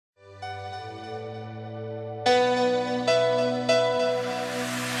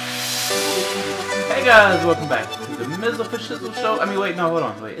guys, welcome back to the Mizzles for Shizzle show. I mean, wait, no, hold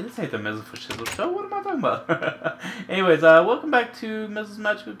on. Wait, this ain't the Mizzles for Shizzle show. What am I talking about? Anyways, welcome back to Mizzles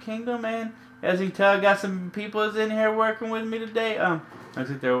Magical Kingdom, and as you can tell, I got some people is in here working with me today. I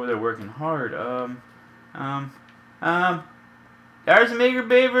think they're over there working hard. There's some eager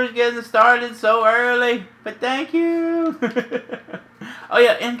beavers getting started so early, but thank you. Oh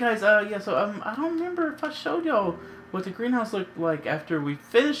yeah, and guys, yeah, so I don't remember if I showed y'all what the greenhouse looked like after we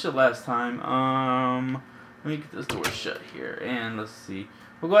finished it last time. Let me get this door shut here, and let's see.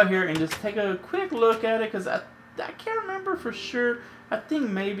 We'll go out here and just take a quick look at it, because I can't remember for sure. I think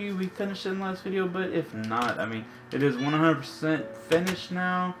maybe we finished it in the last video, but if not, I mean, it is 100% finished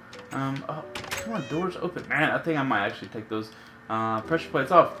now. Oh, come on, doors open. Man, I think I might actually take those pressure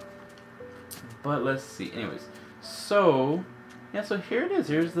plates off. But let's see. Anyways, so yeah, so here it is.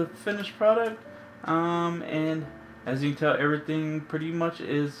 Here's the finished product. And as you can tell, everything pretty much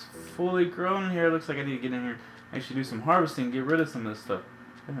is fully grown in here. It looks like I need to get in here and actually do some harvesting, get rid of some of this stuff.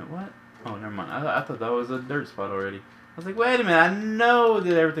 Wait a minute, what? Oh, never mind. I thought that was a dirt spot already. I was like, wait a minute, I know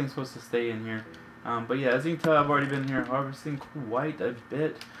that everything's supposed to stay in here. But yeah, as you can tell, I've already been here harvesting quite a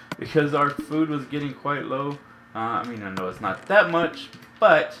bit because our food was getting quite low. I mean, I know it's not that much,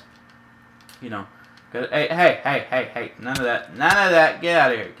 but, you know. Hey, none of that. Get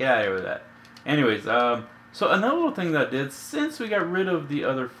out of here. Get out of here with that. Anyways, so another little thing that I did, since we got rid of the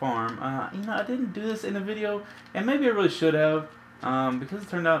other farm, you know, I didn't do this in a video, and maybe I really should have, because it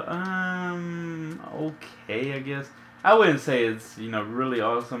turned out, okay, I guess. I wouldn't say it's, you know, really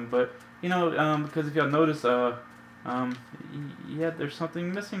awesome, but, you know, because if y'all notice, yeah, there's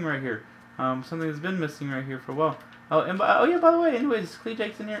something missing right here. Something that's been missing right here for a while. Oh, and oh yeah, by the way, anyways, Clee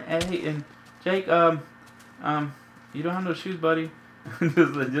Jake's in here, and hey, and Jake, you don't have no shoes, buddy.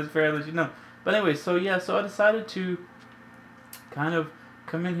 just fair to let you know. But anyway, so yeah, so I decided to kind of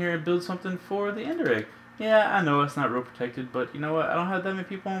come in here and build something for the Ender Egg. Yeah, I know it's not real protected, but you know what? I don't have that many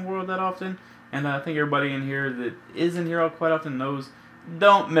people in the world that often, and I think everybody in here that is in here quite often knows,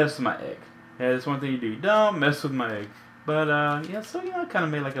 don't mess with my egg. Yeah, that's one thing you do. Don't mess with my egg. But yeah, so you know, I kind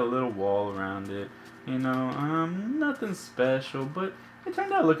of made like a little wall around it. You know, nothing special, but it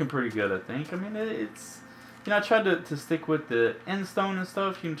turned out looking pretty good, I think. I mean, it's, you know, I tried to stick with the end stone and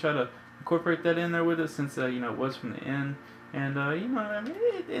stuff. You can try to incorporate that in there with it, since you know, it was from the end, and you know, I mean,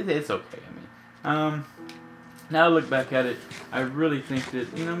 it's okay. I mean, now I look back at it, I really think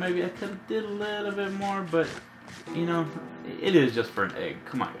that, you know, maybe I could have did a little bit more, but you know, it is just for an egg.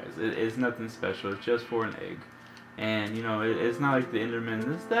 Come on, guys, it's nothing special. It's just for an egg, and you know, it's not like the Enderman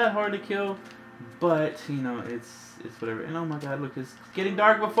is that hard to kill, but you know, it's whatever. And oh my God, look, it's getting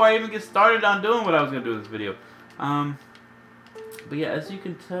dark before I even get started on doing what I was gonna do in this video. But yeah, as you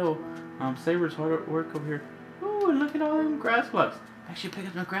can tell, Saber's hard at work over here. Ooh, and look at all them grass blocks. Actually, pick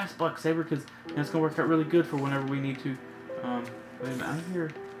up some grass blocks, Saber, because it's gonna work out really good for whenever we need to. Wait a minute, I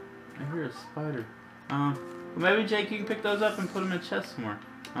hear a spider. Well, maybe Jake, you can pick those up and put them in a chest somewhere.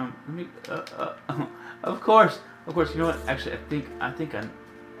 Let me. Of course. You know what? Actually, I think I.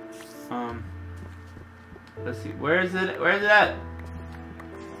 Let's see. Where is it? Where is it at?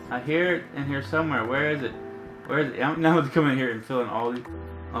 I hear it in here somewhere. Where is it? Where is it? Now I'm coming here and filling all these.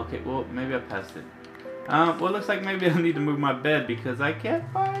 Okay, well, maybe I passed it. Well, it looks like maybe I need to move my bed because I can't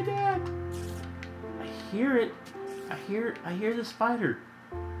find it. I hear it. I hear the spider.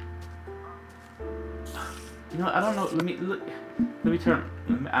 You know, I don't know. Let me turn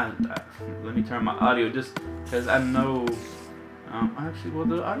my audio just because I know. Actually, well,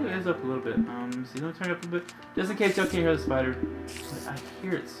 the audio is up a little bit. Let me see. Let me turn it up a bit, just in case y'all can't hear the spider. But I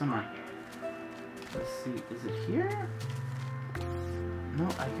hear it somewhere. Let's see. Is it here? No,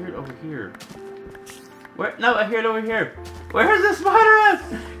 I hear it over here. Where? No, I hear it over here. Where is the spider at?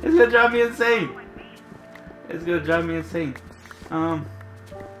 It's gonna drive me insane. It's gonna drive me insane.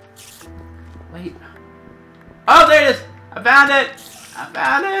 Wait. Oh, there it is. I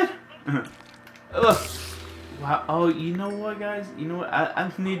found it. Ugh. Wow. Oh, you know what, guys? You know what? I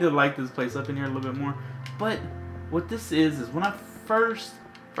need to light this place up in here a little bit more. But what this is when I first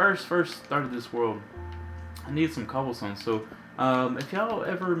started this world, I needed some cobblestone. So if y'all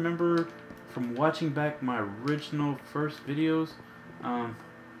ever remember from watching back my original first videos,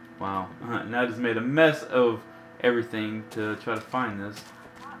 wow, and I just made a mess of everything to try to find this.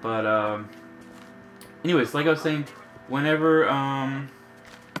 But anyways, like I was saying, whenever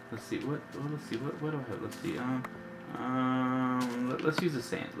let's see what do I have? Let's see, let's use the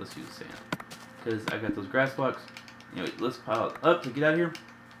sand. Because I got those grass blocks. Anyway, let's pile it up to get out of here.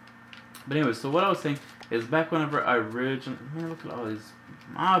 But anyway, so what I was saying is back whenever I originally, man, look at all these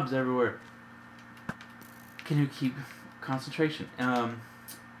mobs everywhere. Can you keep concentration?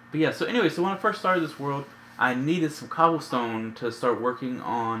 But yeah, so anyway, so when I first started this world, I needed some cobblestone to start working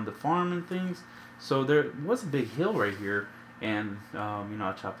on the farm and things. So there was a big hill right here, and you know,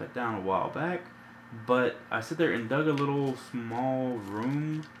 I chopped that down a while back. But I sit there and dug a little small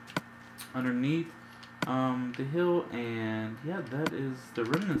room underneath the hill, and yeah, that is the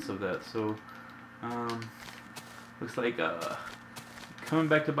remnants of that. So looks like coming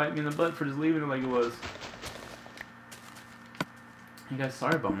back to bite me in the butt for just leaving it like it was. Hey guys,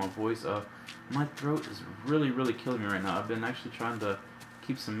 sorry about my voice. My throat is really killing me right now. I've been actually trying to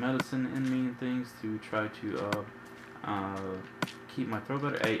keep some medicine in me and things to try to keep my throat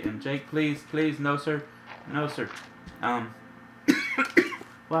better. Hey, and Jake, please, no sir, no sir.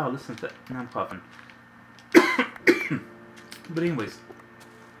 Wow, listen to that. Now I'm coughing. But anyways,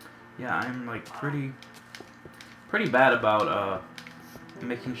 yeah, I'm like pretty bad about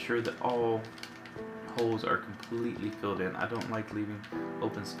making sure that all holes are completely filled in. I don't like leaving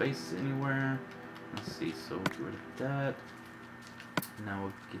open spaces anywhere. Let's see, so we'll get rid of that. Now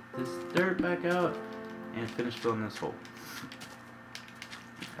we'll get this dirt back out and finish filling this hole.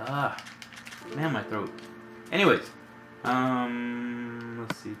 Ah, man, my throat. Anyways,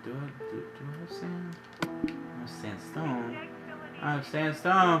 let's see. Do I have sand? I have sandstone. I have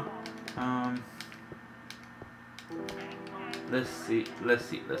sandstone. Let's see.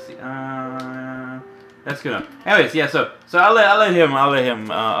 That's good enough. Anyways, yeah. So I'll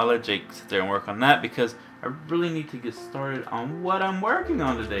let Jake sit there and work on that because I really need to get started on what I'm working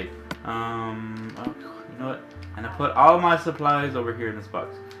on today. Oh, you know what? And I put all my supplies over here in this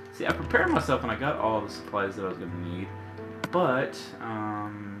box. See, I prepared myself and I got all the supplies that I was gonna need. But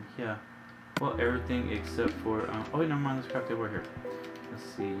yeah. Well, everything except for oh wait, never mind. Let's craft it over here. Let's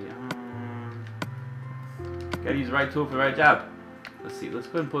see. Gotta use the right tool for the right job. Let's see. Let's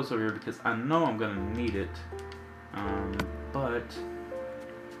go ahead and put this over here because I know I'm gonna need it. But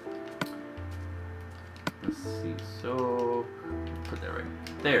let's see. So put that right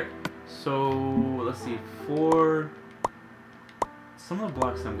there. So let's see. For some of the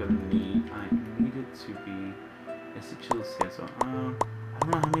blocks I'm gonna need, I need it to be. It's a chill sandstone. I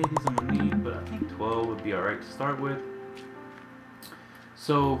don't know how many of these I'm gonna need, but I think 12 would be alright to start with.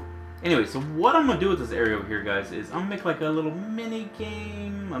 So anyway, so what I'm gonna do with this area over here, guys, is I'm gonna make like a little mini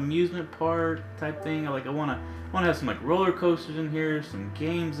game, amusement park type thing. I wanna have some like roller coasters in here, some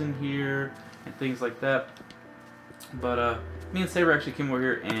games in here, and things like that. But me and Saber actually came over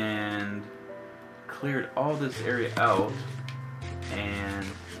here and cleared all this area out and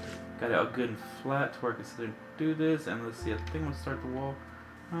got it all good and flat to where I can sit there and do this. And let's see, I think I'm gonna start the wall.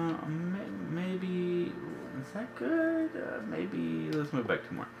 Maybe is that good? Maybe let's move back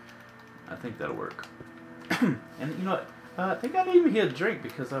 2 more. I think that'll work. And you know what? I think I need to get a drink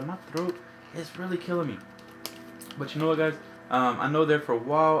because my throat is really killing me. But you know what, guys? I know there for a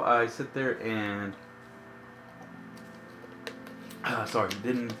while I sit there and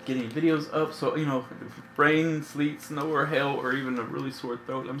didn't get any videos up. So you know, rain, sleet, snow, or hail, or even a really sore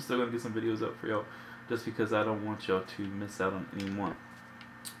throat, I'm still gonna get some videos up for y'all, just because I don't want y'all to miss out on any more.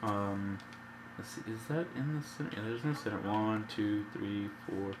 Let's see, is that in the center? Yeah, there's no center. 1, 2, 3,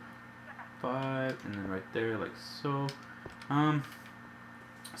 4, 5, and then right there, like so.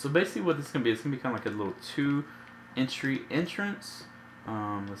 So basically, what this is gonna be, it's gonna be kind of like a little 2-entry entrance.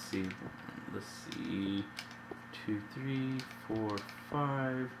 Let's see, 2, 3, 4,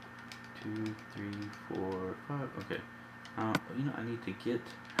 5, 2, 3, 4, 5. Okay. You know, I need to get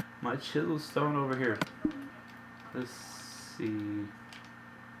my chisel stone over here. Let's see.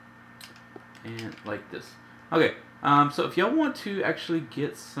 And like this. Okay, so if y'all want to actually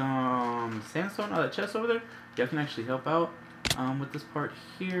get some sandstone out of that chest over there, y'all can actually help out with this part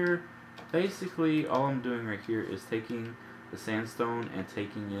here. Basically, all I'm doing right here is taking the sandstone and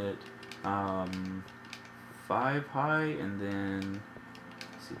taking it 5 high, and then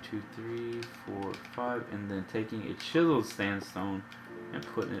let's see, 2, 3, 4, 5, and then taking a chiseled sandstone and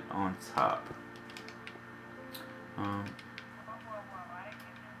putting it on top.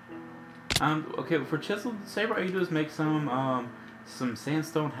 Okay, for chiseled saber, all you do is make some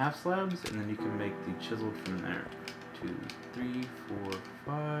sandstone half slabs, and then you can make the chiseled from there. 2, 3, 4,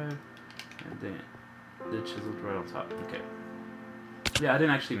 5, and then the chiseled right on top. Okay. Yeah, I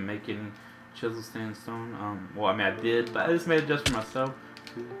didn't actually make any chiseled sandstone. Well, I mean, I did, but I just made it just for myself.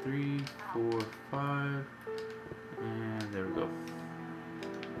 2, 3, 4, 5, and there we go.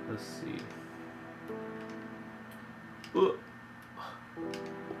 Let's see. Ooh.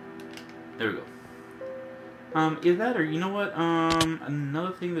 There we go. Is that, or you know what?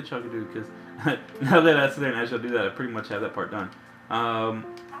 Another thing that y'all can do, because now that I sit there and I shall do that, I pretty much have that part done.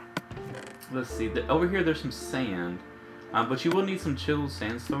 Let's see. Over here, there's some sand. But you will need some chilled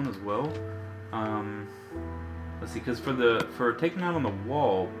sandstone as well. Let's see, because for taking out on the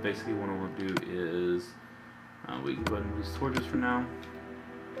wall, basically what I want to do is we can go ahead and use torches for now.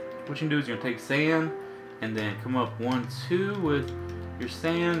 What you can do is you're gonna take sand and then come up 1, 2 with your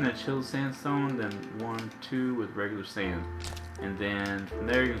sand, then chilled sandstone, then 1, 2 with regular sand, and then from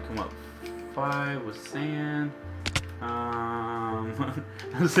there you're gonna come up 5 with sand.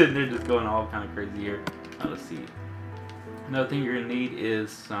 I'm sitting there just going all kind of crazy here. Let's see. Another thing you're gonna need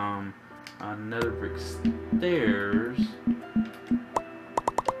is some nether brick stairs.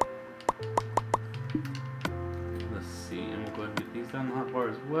 Let's see, and we'll go ahead and get these down the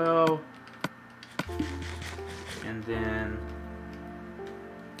hotbar as well. And then,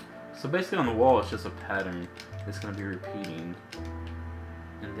 so basically on the wall it's just a pattern that's gonna be repeating.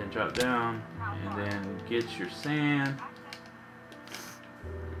 And then drop down, and then get your sand.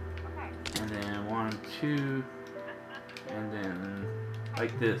 And then 1, 2, and then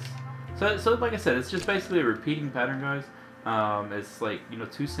like this. So like I said, it's just basically a repeating pattern, guys. It's like, you know,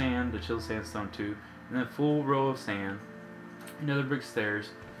 2 sand, the chilled sandstone 2, and then full row of sand, another brick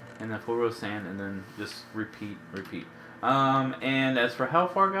stairs, and then full row of sand, and then just repeat. And as for how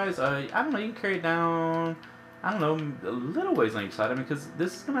far, guys, I don't know, you can carry it down, I don't know, a little ways on each side. I mean, because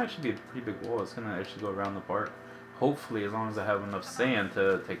this is going to actually be a pretty big wall. It's going to actually go around the park. Hopefully, as long as I have enough sand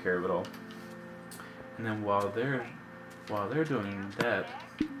to take care of it all. And then while they're doing that,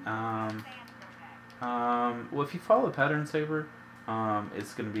 well, if you follow the pattern saver,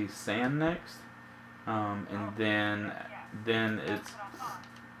 it's going to be sand next, and then it's,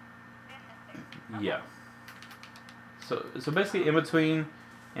 yeah. So basically, in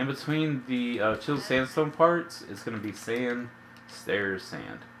between the chilled sandstone parts, it's going to be sand, stairs,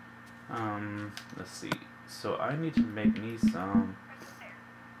 sand. Let's see. So I need to make me some.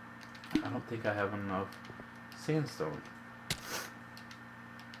 I don't think I have enough sandstone.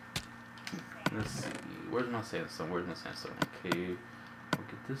 Let's see. Where's my sandstone? Okay, we'll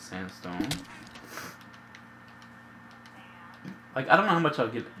get this sandstone. Like, I don't know how much I'll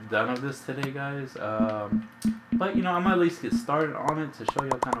get done of this today, guys. But, you know, I'm gonna at least get started on it to show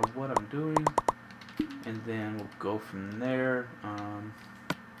y'all kind of what I'm doing. And then we'll go from there.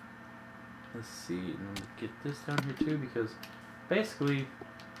 Let's see. And then we'll get this down here, too, because basically,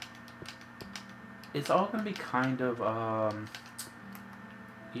 it's all gonna be kind of,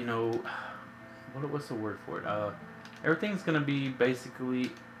 you know, what's the word for it? Everything's gonna be basically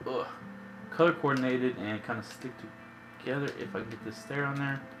color coordinated and kind of stick together. If I can get this stair on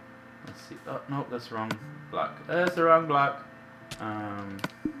there. Let's see. Oh no, that's the wrong block. That's the wrong block.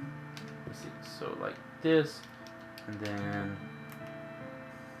 Let's see. So like this, and then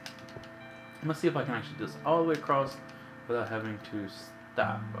I'm gonna see if I can actually do this all the way across without having to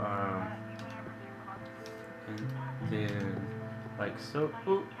stop. And then like so.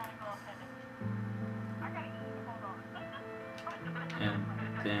 Ooh. And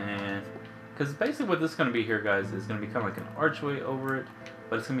then, because basically what this is going to be here, guys, is going to be kind of like an archway over it,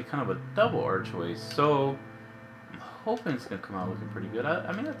 but it's going to be kind of a double archway, so I'm hoping it's going to come out looking pretty good.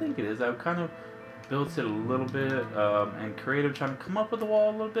 I mean, I think it is. I've kind of built it a little bit, and creative, trying to come up with the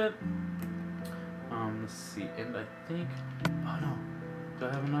wall a little bit. Let's see, and I think, oh no, do I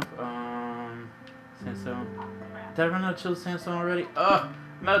have enough, sandstone? Did I run out of chilled sandstone already? Oh,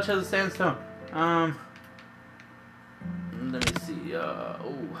 I'm out of chilled sandstone. Let me see,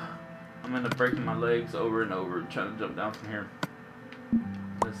 oh, I'm gonna breaking my legs over and over trying to jump down from here.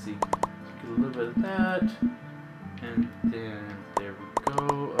 Let's see, get a little bit of that, and then there we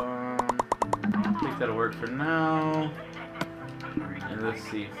go. I think that'll work for now. And let's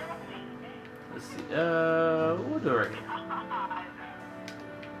see, we'll do it right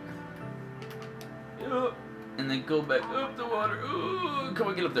here. And then go back up the water. Ooh, come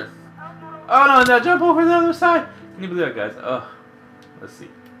on, get up there. Oh no, now jump over the other side. Can you believe that, guys? Let's see.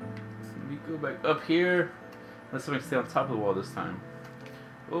 Let me go back up here. Let's see if I can stay on top of the wall this time.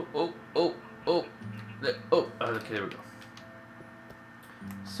 Oh. There, okay, there we go.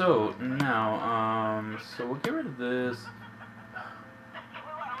 So, now, so we'll get rid of this.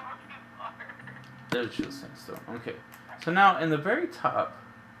 There's just sandstone. Okay. So now, in the very top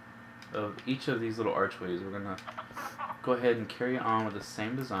of each of these little archways, we're gonna go ahead and carry on with the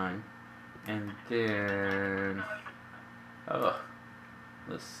same design. And then,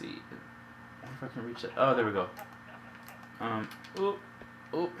 let's see. I wonder if I can reach it. Oh, there we go.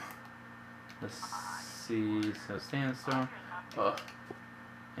 Let's see. So sandstone.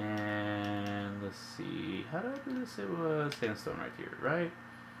 And let's see. How do I do this? It was sandstone right here, right?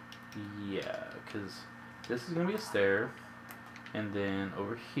 Yeah, because this is gonna be a stair, and then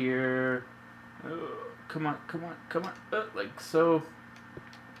over here, Come on, come on, come on. Like so.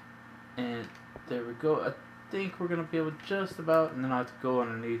 And there we go. I think we're gonna be able just about, and then I have to go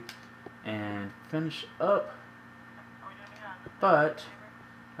underneath and finish up. But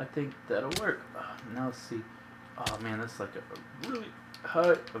I think that'll work. Now let's see. Oh man, that's like a really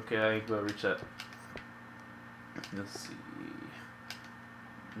high. Okay, I ain't gonna reach that. Let's see.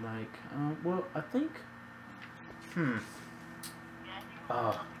 Like, well, I think.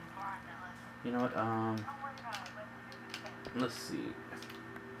 Oh. You know what? Let's see.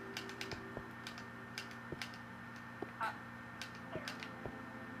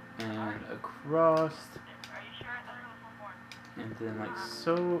 And across. And then like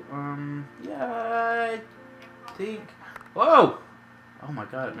so, yeah, I think. Whoa! Oh my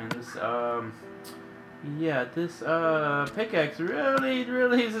god, man, this, yeah, this, pickaxe really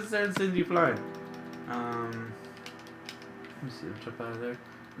is a sensitivity flying. Let me see, let me jump out of there.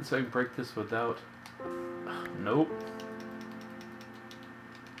 So I can break this without. Nope.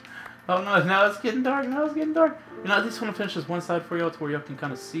 Oh no, now it's getting dark, now it's getting dark. You know, I just want to finish this one side for y'all to where y'all can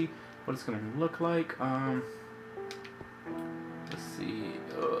kind of see what it's gonna look like. Let's see,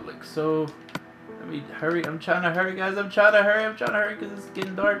 like so. Let me hurry. I'm trying to hurry, guys. I'm trying to hurry because it's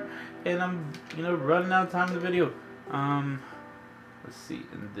getting dark and I'm, you know, running out of time in the video. Let's see,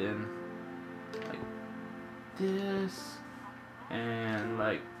 and then like this, and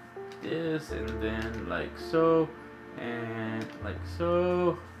like this, and then like so, and like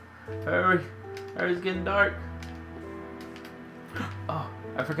so. Hurry, hurry! It's getting dark. Oh,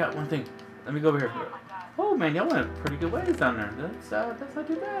 I forgot one thing. Let me go over here. Oh man, y'all went a pretty good ways down there. That's not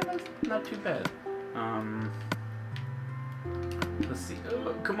too bad. That's not too bad. Let's see.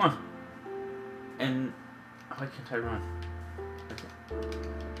 Oh, come on. And why can't I run? Okay.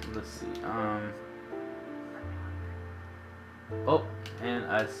 Let's see. Oh, and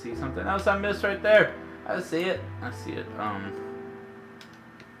I see something else I missed right there. I see it. I see it.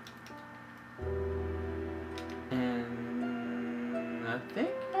 And I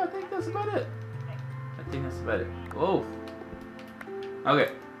think that's about it. I think that's about it. Whoa.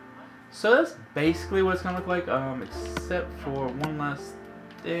 Okay. So that's basically what it's gonna look like, except for one last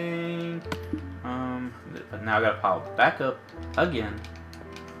thing. But now I gotta pile back up again.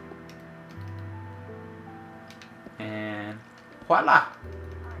 And voila!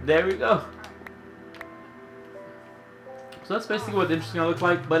 There we go. So that's basically what the entrance is gonna look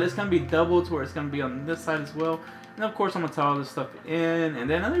like, but it's gonna be double to where it's gonna be on this side as well. And of course I'm gonna tie all this stuff in, and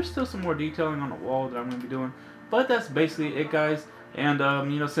then there's still some more detailing on the wall that I'm gonna be doing. But that's basically it, guys. And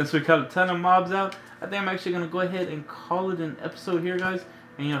you know, since we got a ton of mobs out, I think I'm actually gonna go ahead and call it an episode here, guys.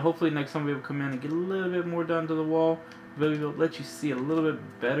 And you know, hopefully next time we'll come in and get a little bit more done to the wall. Really will let you see a little bit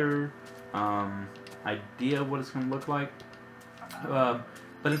better idea of what it's gonna look like.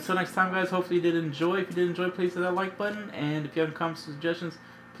 But until next time, guys, hopefully you did enjoy. If you did enjoy, please hit that like button. And if you have any comments or suggestions,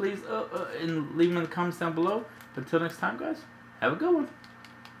 please and leave them in the comments down below. But until next time, guys, have a good one.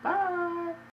 Bye.